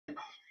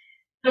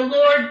The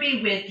Lord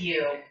be with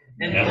you.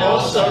 And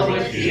also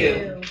with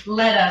you.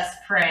 Let us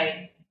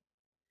pray.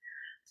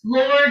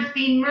 Lord,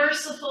 be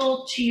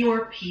merciful to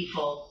your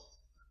people.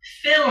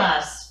 Fill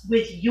us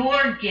with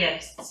your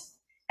gifts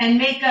and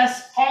make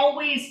us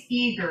always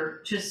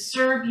eager to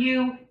serve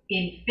you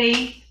in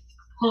faith,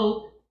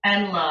 hope,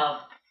 and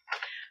love.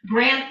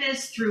 Grant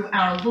this through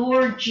our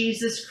Lord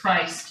Jesus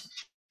Christ,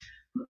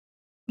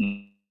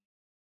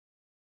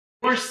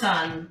 your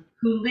Son,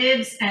 who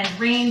lives and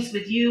reigns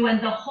with you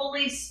and the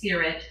Holy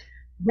Spirit,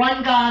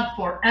 one God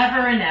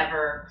forever and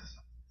ever.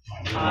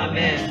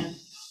 Amen.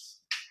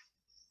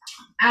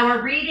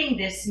 Our reading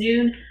this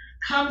noon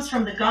comes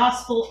from the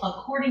Gospel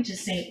according to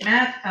St.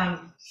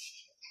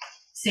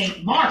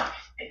 Mark,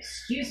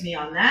 excuse me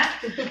on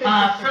that,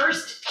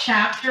 first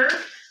chapter,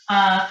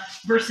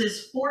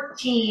 verses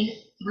 14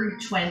 through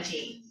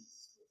 20.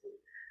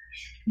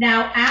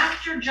 Now,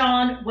 after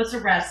John was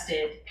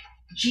arrested,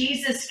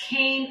 Jesus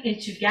came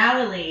into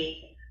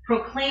Galilee,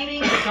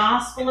 proclaiming the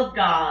gospel of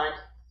God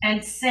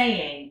and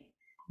saying,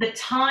 "The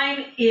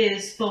time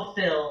is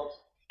fulfilled,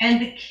 and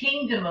the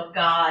kingdom of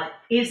God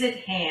is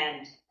at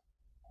hand.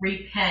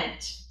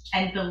 Repent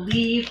and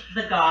believe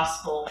the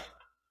gospel."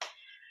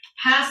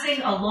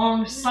 Passing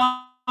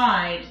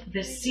alongside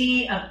the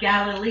Sea of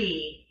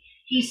Galilee,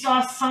 he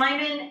saw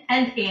Simon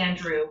and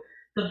Andrew,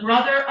 the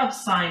brother of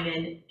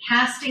Simon,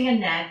 casting a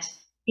net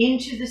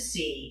into the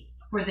sea,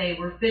 for they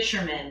were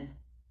fishermen.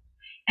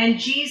 And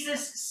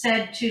Jesus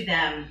said to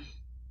them,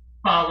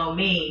 "Follow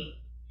me,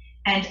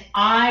 and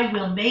I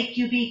will make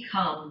you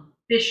become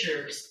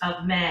fishers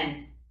of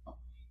men."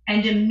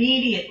 And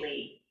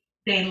immediately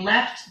they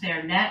left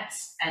their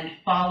nets and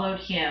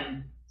followed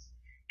him.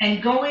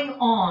 And going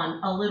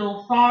on a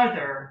little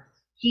farther,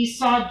 he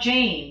saw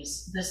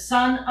James, the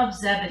son of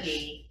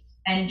Zebedee,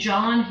 and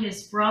John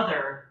his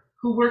brother,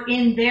 who were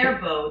in their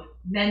boat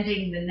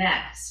mending the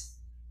nets.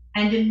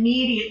 And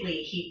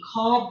immediately he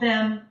called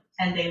them,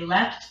 and they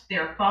left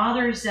their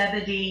father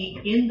Zebedee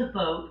in the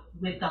boat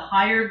with the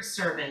hired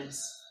servants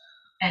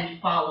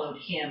and followed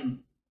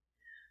him.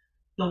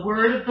 The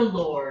word of the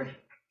Lord.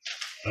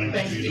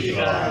 Thanks be to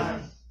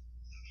God.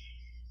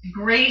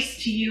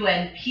 Grace to you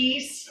and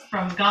peace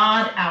from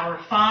God our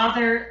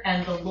Father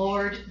and the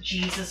Lord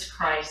Jesus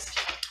Christ.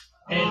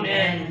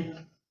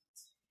 Amen.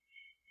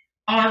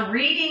 Our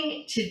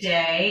reading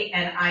today,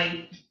 and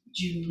I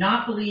do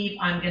not believe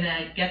I'm going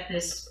to get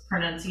this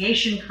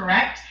pronunciation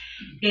correct,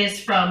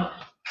 is from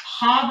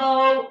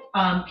Paavo,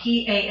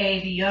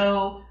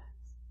 P-A-A-V-O,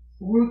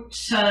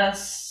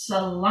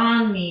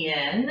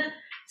 Ruotsalainen,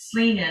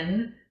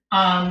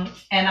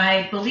 and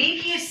I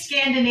believe he is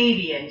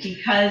Scandinavian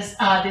because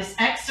this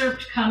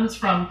excerpt comes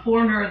from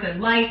Four Northern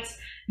Lights,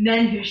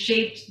 men who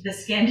shaped the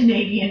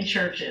Scandinavian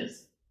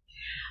churches.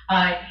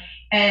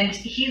 And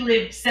he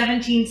lived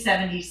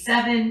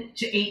 1777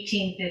 to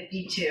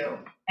 1852,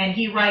 and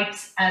he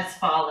writes as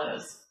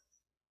follows.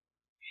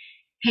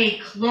 Pay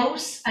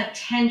close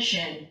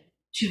attention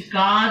to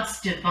God's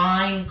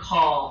divine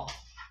call.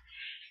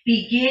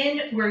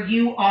 Begin where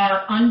you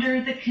are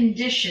under the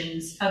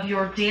conditions of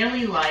your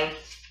daily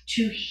life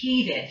to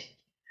heed it,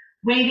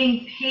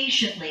 waiting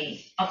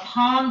patiently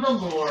upon the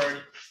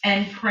Lord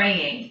and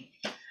praying,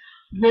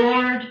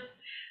 "Lord,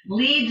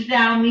 lead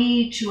thou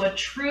me to a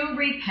true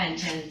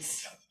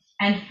repentance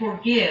and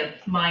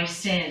forgive my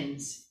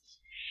sins."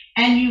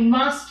 And you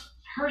must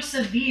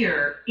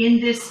persevere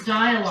in this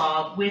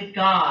dialogue with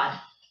God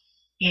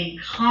in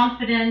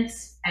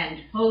confidence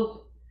and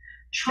hope,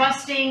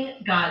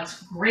 trusting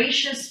God's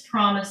gracious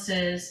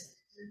promises,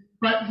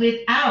 but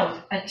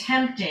without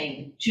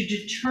attempting to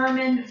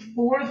determine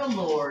for the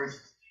Lord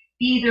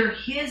either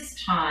his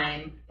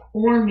time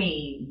or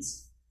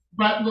means,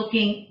 but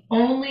looking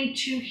only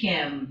to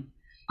him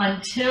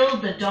until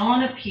the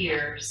dawn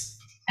appears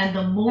and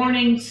the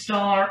morning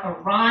star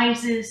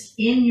arises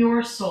in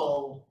your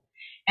soul,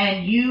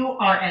 and you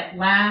are at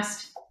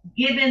last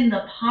given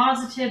the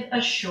positive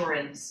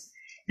assurance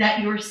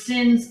that your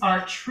sins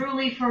are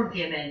truly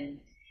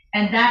forgiven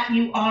and that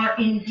you are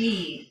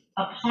indeed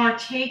a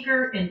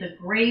partaker in the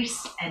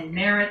grace and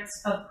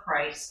merits of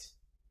Christ.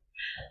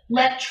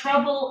 Let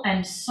trouble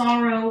and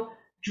sorrow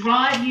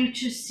drive you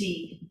to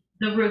seek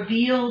the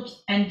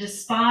revealed and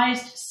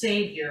despised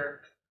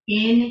Savior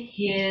in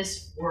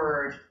his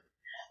word.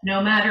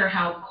 No matter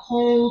how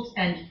cold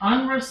and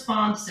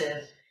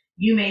unresponsive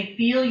you may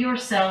feel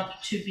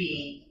yourself to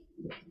be,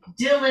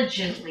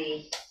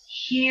 diligently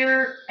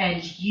hear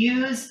and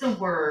use the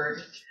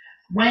word,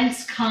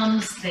 whence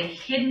comes the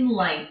hidden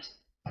light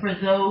for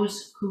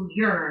those who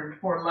yearn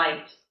for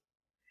light.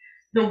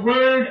 The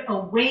word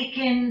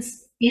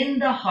awakens in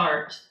the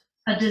heart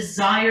a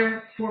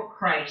desire for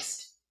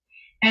Christ,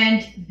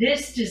 and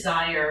this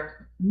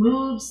desire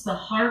moves the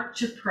heart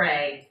to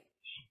pray,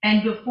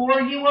 and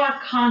before you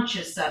are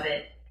conscious of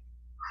it,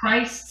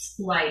 Christ's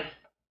life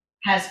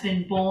has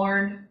been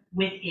born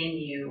within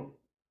you.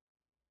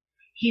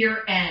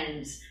 Here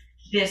ends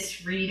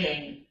this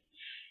reading,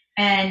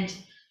 and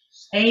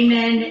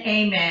amen,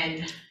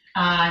 amen.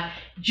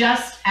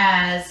 Just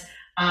as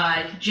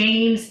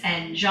James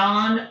and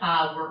John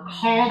were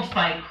called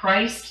by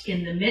Christ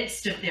in the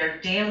midst of their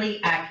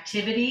daily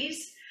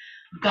activities.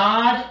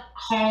 God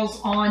calls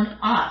on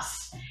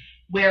us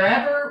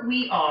wherever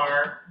we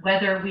are,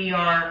 whether we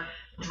are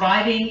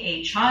driving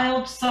a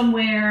child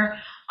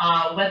somewhere,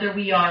 whether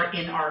we are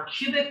in our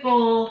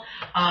cubicle,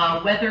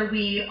 whether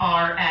we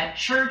are at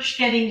church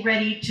getting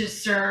ready to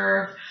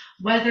serve,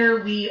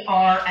 whether we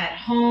are at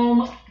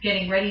home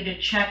getting ready to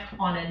check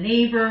on a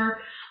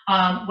neighbor,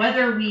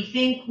 whether we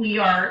think we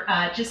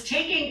are just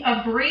taking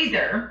a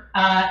breather.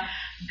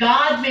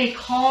 God may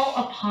call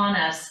upon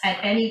us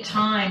at any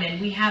time, and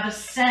we have a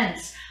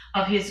sense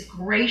of his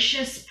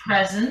gracious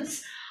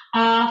presence,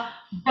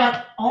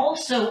 but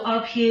also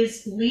of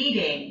his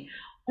leading.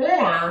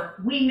 Or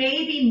we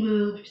may be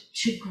moved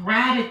to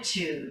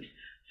gratitude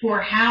for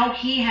how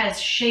he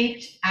has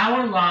shaped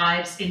our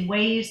lives in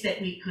ways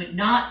that we could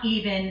not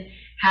even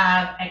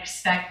have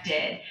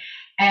expected.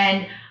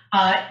 And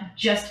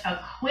just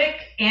a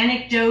quick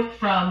anecdote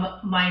from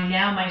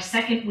my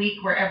second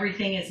week where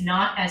everything is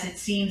not as it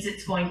seems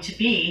it's going to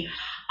be.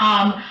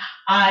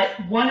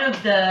 One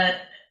of the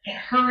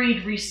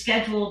hurried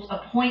rescheduled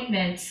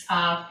appointments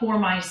for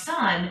my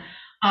son,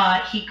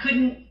 he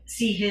couldn't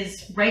see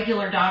his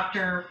regular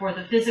doctor for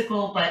the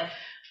physical, but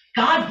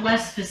God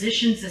bless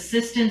physician's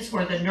assistants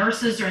or the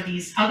nurses or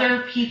these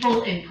other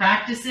people in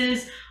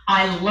practices.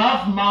 I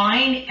love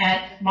mine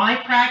at my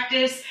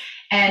practice,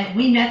 and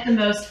we met the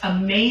most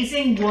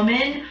amazing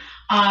woman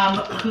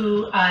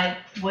who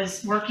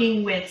was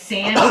working with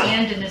Sam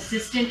and an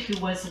assistant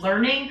who was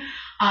learning.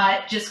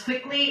 Just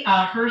quickly,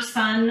 her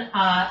son,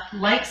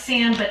 like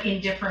Sam, but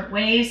in different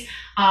ways,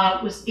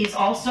 is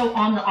also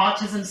on the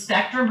autism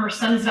spectrum. Her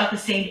son is about the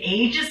same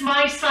age as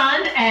my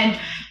son, and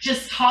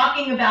just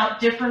talking about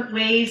different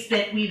ways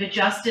that we've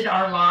adjusted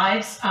our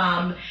lives.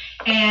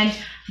 And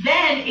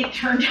then it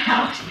turned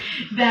out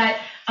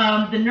that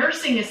the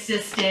nursing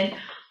assistant,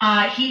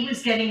 he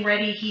was getting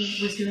ready.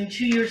 He was doing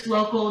 2 years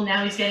local.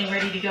 Now he's getting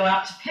ready to go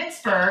out to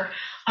Pittsburgh.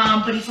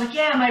 But he's like,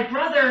 yeah, my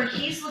brother,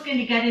 he's looking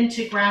to get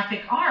into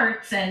graphic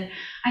arts. And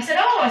I said,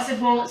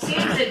 well,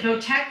 Sam's at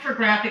Votech for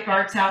graphic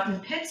arts out in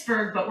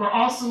Pittsburgh, but we're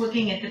also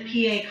looking at the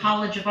PA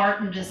College of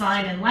Art and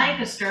Design in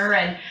Lancaster.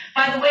 And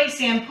by the way,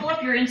 Sam, pull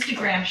up your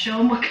Instagram, show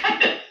him what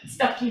kind of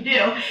stuff you do.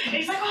 And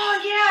he's like,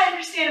 oh yeah, I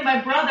understand. And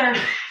my brother, and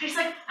he's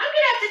like, I'm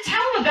gonna have to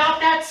tell him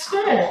about that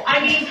school. I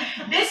mean,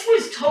 this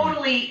was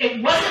totally,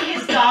 it wasn't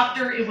his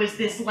doctor, it was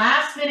this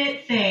last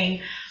minute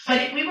thing.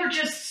 But we were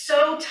just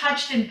so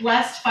touched and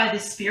blessed by the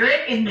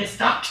Spirit in this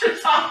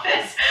doctor's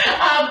office.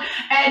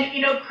 And,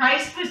 you know,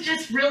 Christ was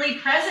just really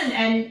present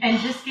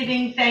and just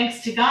giving thanks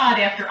to God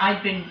after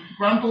I'd been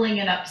grumbling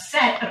and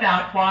upset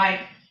about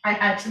why I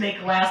had to make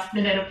a last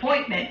minute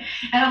appointment.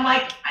 And I'm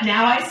like,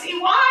 now I see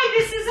why.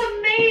 This is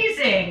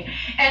amazing.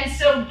 And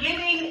so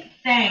giving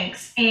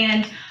thanks,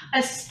 and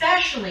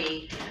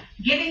especially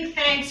giving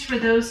thanks for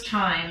those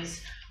times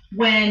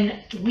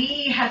when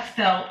we have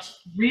felt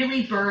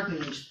really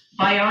burdened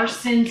by our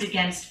sins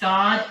against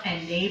God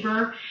and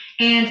neighbor,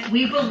 and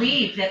we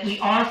believe that we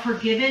are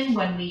forgiven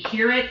when we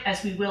hear it,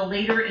 as we will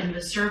later in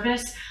the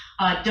service.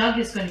 Doug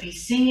is going to be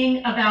singing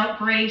about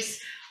grace.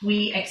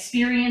 We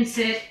experience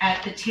it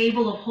at the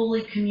table of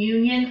Holy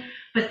Communion,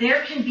 but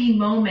there can be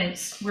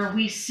moments where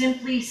we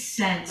simply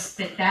sense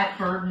that that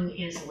burden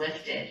is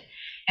lifted,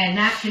 and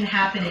that can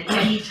happen at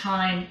any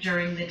time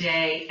during the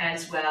day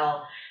as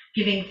well.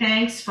 Giving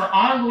thanks for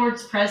our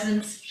Lord's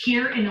presence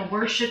here in a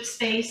worship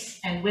space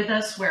and with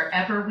us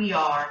wherever we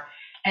are.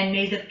 And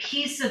may the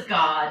peace of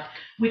God,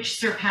 which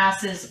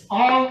surpasses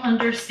all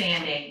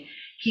understanding,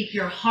 keep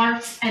your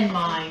hearts and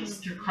minds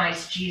through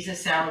Christ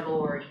Jesus our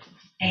Lord.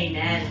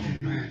 Amen.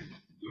 Amen.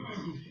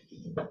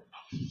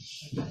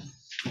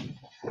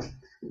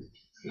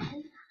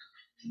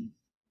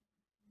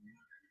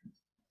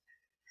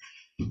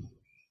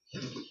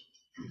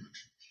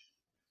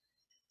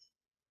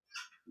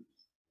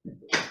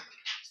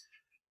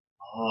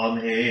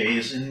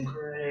 Amazing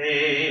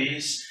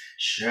grace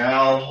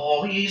shall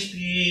always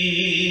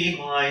be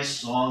my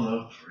song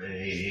of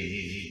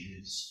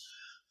praise,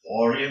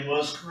 for it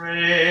was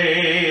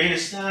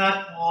grace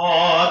that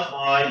bought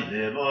my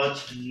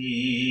liberty.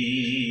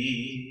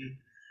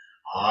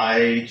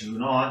 I do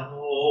not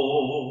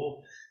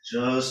know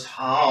just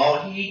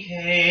how he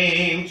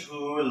came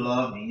to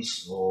love me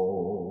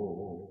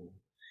so.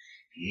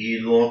 He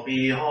looked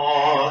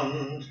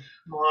beyond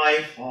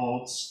my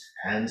faults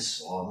and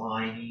saw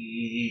my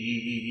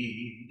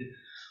need,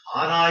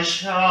 and I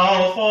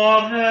shall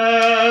forever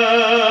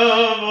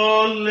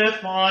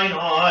lift mine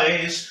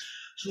eyes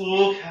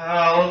to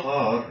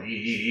Calvary,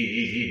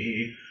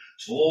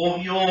 to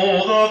view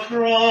the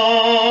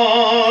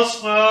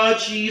cross where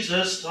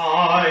Jesus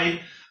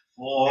died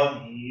for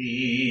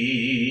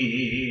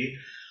me.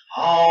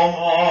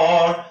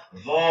 How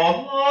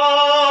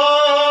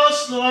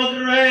marvelous the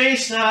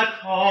grace that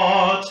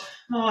caught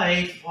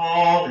my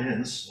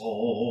fallen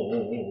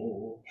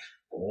soul.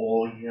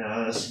 Oh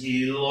yes,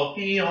 he looked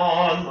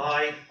beyond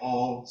my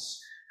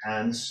faults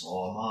and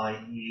saw my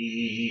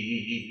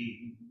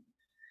need.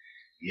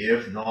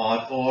 If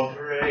not for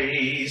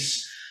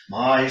grace,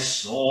 my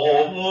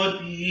soul would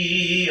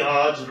be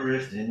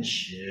adrift in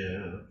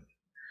ship,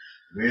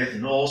 with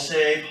no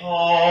safe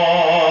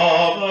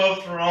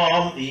harbor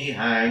from the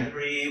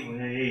angry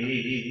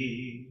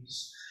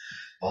waves.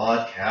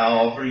 But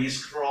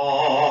Calvary's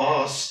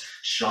cross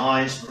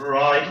shines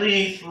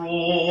brightly through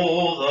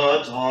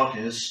the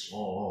darkest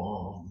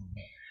storm.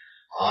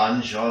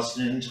 And just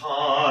in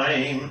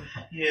time,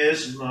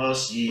 his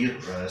mercy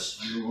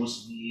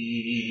rescues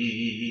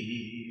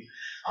me.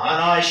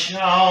 And I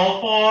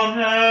shall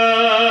forever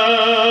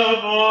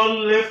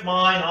lift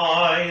mine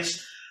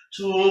eyes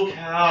to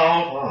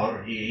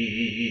Calvary,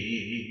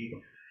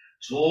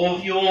 to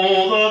view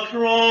the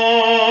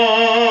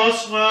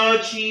cross where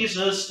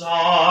Jesus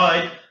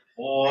died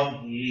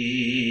for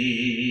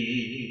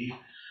me.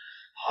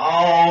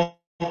 How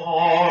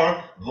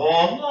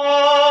marvelous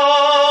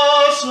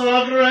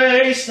the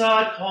grace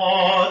that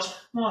caught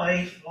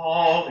my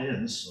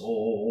fallen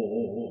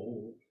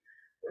soul.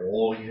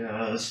 Oh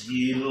yes,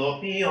 he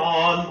looked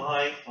beyond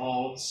my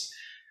faults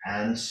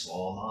and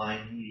saw my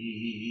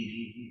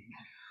need.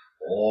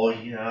 Oh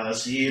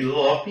yes, he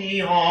looked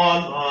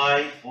beyond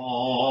my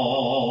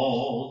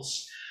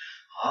faults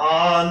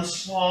and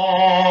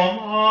saw